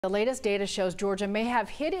The latest data shows Georgia may have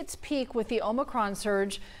hit its peak with the Omicron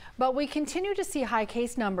surge, but we continue to see high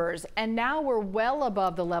case numbers, and now we're well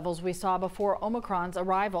above the levels we saw before Omicron's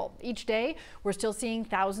arrival. Each day, we're still seeing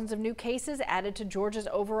thousands of new cases added to Georgia's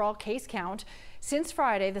overall case count. Since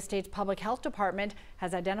Friday, the state's public health department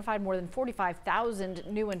has identified more than 45,000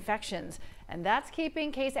 new infections, and that's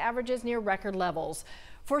keeping case averages near record levels.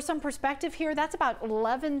 For some perspective here, that's about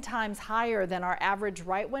 11 times higher than our average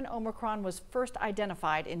right when Omicron was first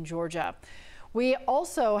identified in Georgia. We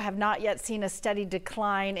also have not yet seen a steady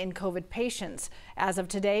decline in COVID patients. As of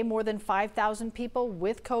today, more than 5,000 people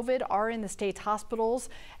with COVID are in the state's hospitals,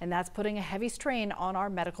 and that's putting a heavy strain on our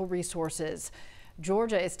medical resources.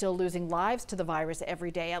 Georgia is still losing lives to the virus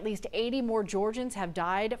every day. At least 80 more Georgians have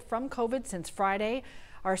died from COVID since Friday.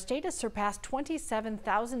 Our state has surpassed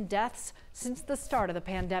 27,000 deaths since the start of the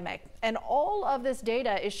pandemic. And all of this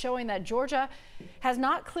data is showing that Georgia has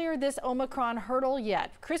not cleared this Omicron hurdle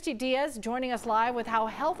yet. Christy Diaz joining us live with how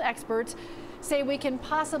health experts say we can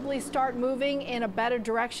possibly start moving in a better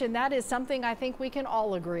direction. That is something I think we can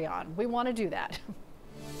all agree on. We want to do that.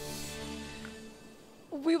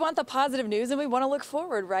 We want the positive news and we want to look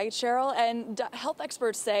forward, right, Cheryl? And health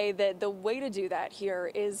experts say that the way to do that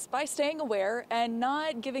here is by staying aware and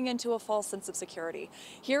not giving into a false sense of security.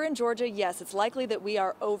 Here in Georgia, yes, it's likely that we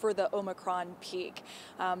are over the Omicron peak.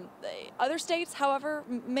 Other states, however,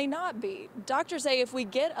 may not be. Doctors say if we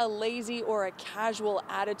get a lazy or a casual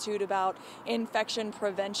attitude about infection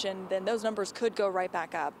prevention, then those numbers could go right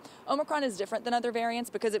back up. Omicron is different than other variants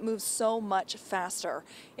because it moves so much faster.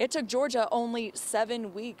 It took Georgia only 7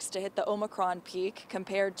 weeks to hit the Omicron peak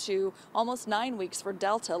compared to almost 9 weeks for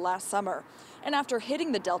Delta last summer. And after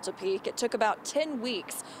hitting the Delta peak, it took about 10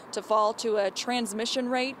 weeks to fall to a transmission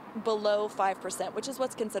rate below 5%, which is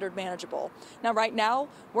what's considered manageable. Now, right now,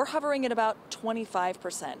 we're hovering at about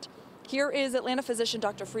 25%. Here is Atlanta physician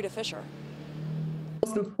Dr. Frida Fisher. The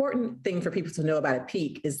most important thing for people to know about a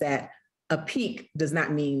peak is that a peak does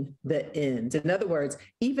not mean the end. In other words,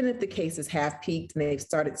 even if the cases have peaked and they've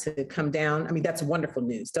started to come down, I mean, that's wonderful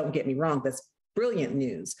news. Don't get me wrong, that's brilliant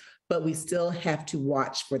news, but we still have to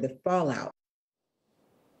watch for the fallout.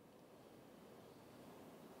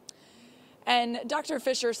 And Dr.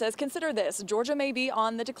 Fisher says, consider this, Georgia may be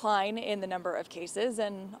on the decline in the number of cases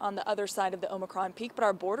and on the other side of the Omicron peak, but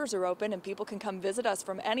our borders are open and people can come visit us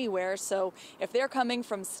from anywhere. So if they're coming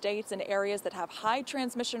from states and areas that have high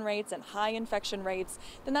transmission rates and high infection rates,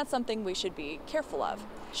 then that's something we should be careful of.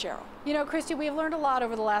 Cheryl. You know, Christy, we have learned a lot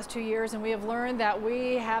over the last 2 years, and we have learned that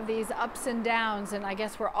we have these ups and downs, and I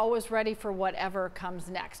guess we're always ready for whatever comes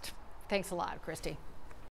next. Thanks a lot, Christy.